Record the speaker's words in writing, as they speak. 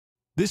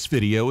This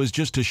video is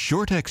just a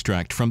short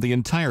extract from the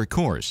entire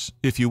course.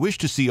 If you wish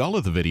to see all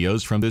of the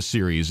videos from this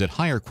series at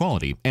higher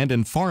quality and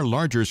in far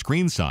larger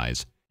screen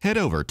size, head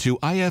over to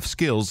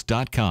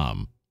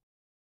ifskills.com.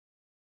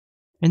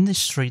 In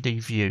this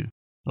 3D view,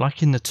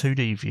 like in the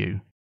 2D view,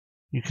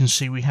 you can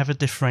see we have a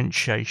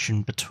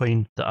differentiation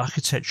between the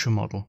architectural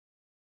model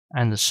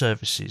and the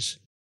services.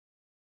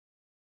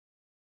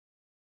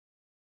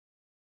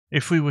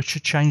 If we were to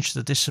change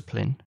the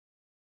discipline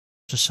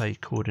to say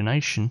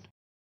coordination,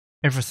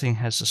 everything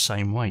has the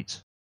same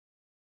weight.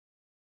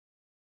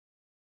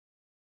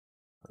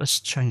 Let's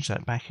change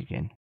that back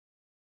again.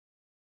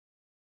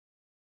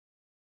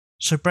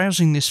 So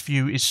browsing this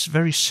view is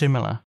very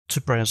similar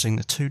to browsing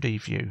the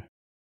 2D view,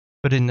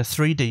 but in the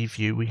 3D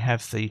view we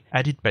have the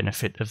added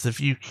benefit of the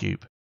view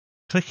cube.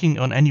 Clicking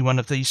on any one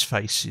of these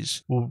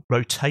faces will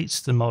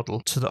rotate the model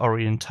to the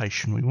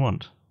orientation we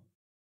want.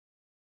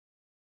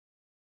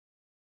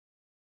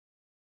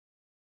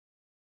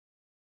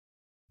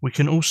 We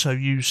can also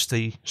use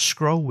the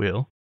scroll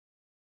wheel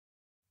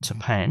to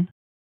pan,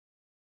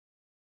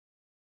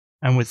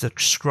 and with the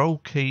scroll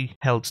key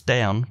held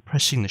down,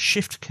 pressing the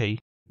shift key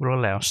will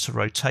allow us to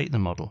rotate the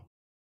model.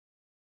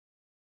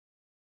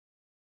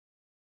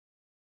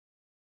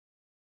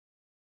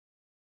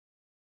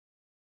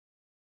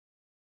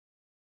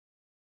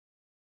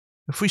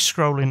 If we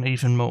scroll in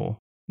even more,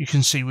 you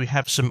can see we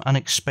have some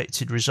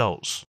unexpected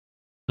results.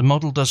 The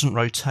model doesn't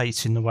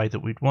rotate in the way that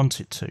we'd want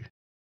it to.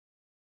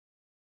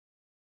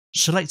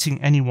 Selecting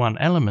any one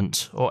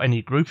element or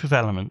any group of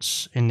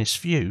elements in this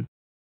view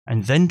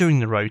and then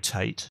doing the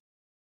rotate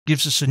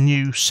gives us a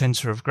new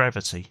centre of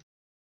gravity.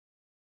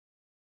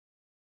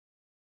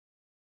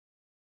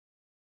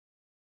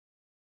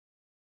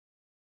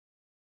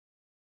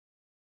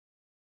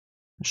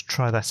 Let's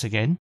try that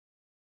again.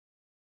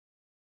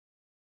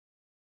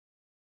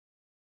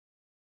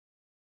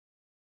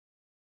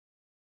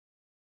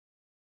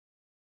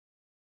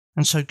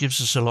 And so it gives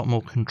us a lot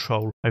more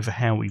control over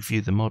how we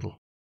view the model.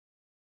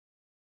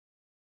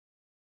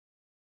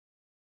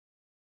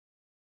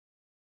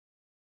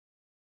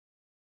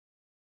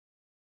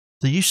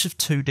 The use of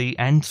 2D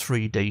and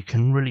 3D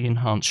can really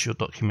enhance your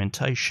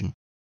documentation.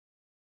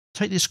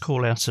 Take this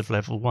call out of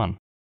level 1.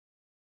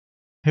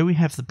 Here we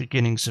have the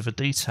beginnings of a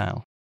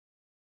detail.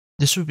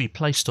 This would be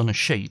placed on a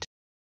sheet,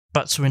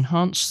 but to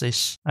enhance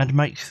this and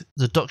make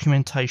the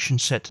documentation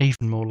set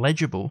even more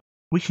legible,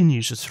 we can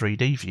use a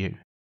 3D view.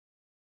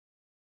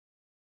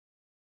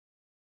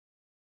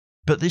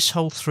 But this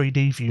whole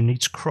 3D view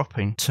needs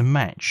cropping to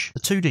match the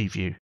 2D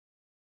view.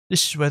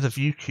 This is where the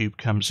view cube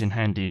comes in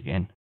handy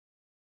again.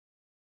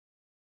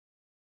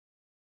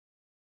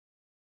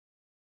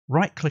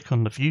 Right-click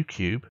on the view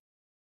cube,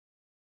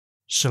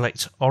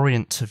 select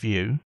Orient to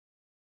View,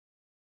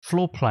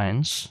 Floor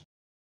Plans,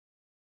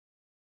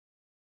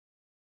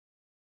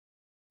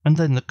 and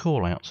then the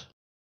callout.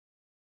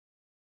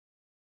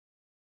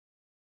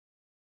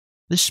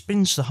 This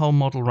spins the whole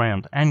model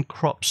round and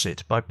crops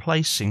it by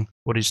placing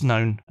what is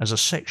known as a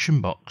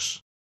section box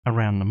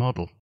around the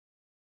model.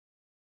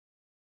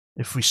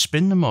 If we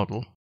spin the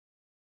model,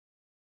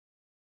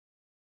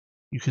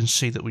 you can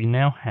see that we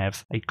now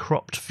have a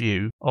cropped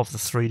view of the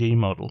 3D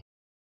model.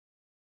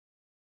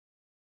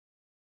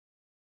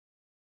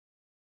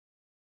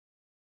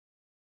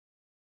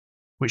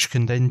 Which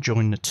can then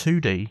join the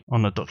 2D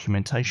on a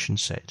documentation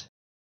set.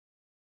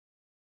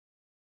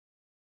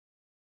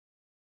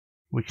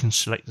 We can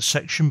select the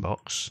section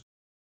box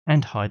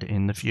and hide it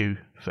in the view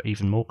for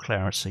even more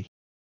clarity.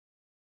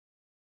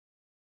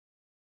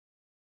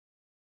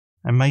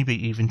 And maybe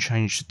even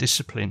change the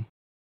discipline.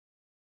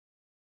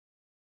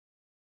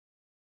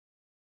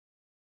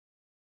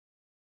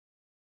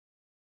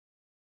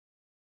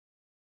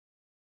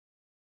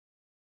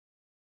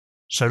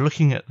 So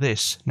looking at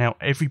this, now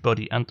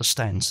everybody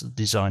understands the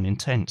design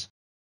intent.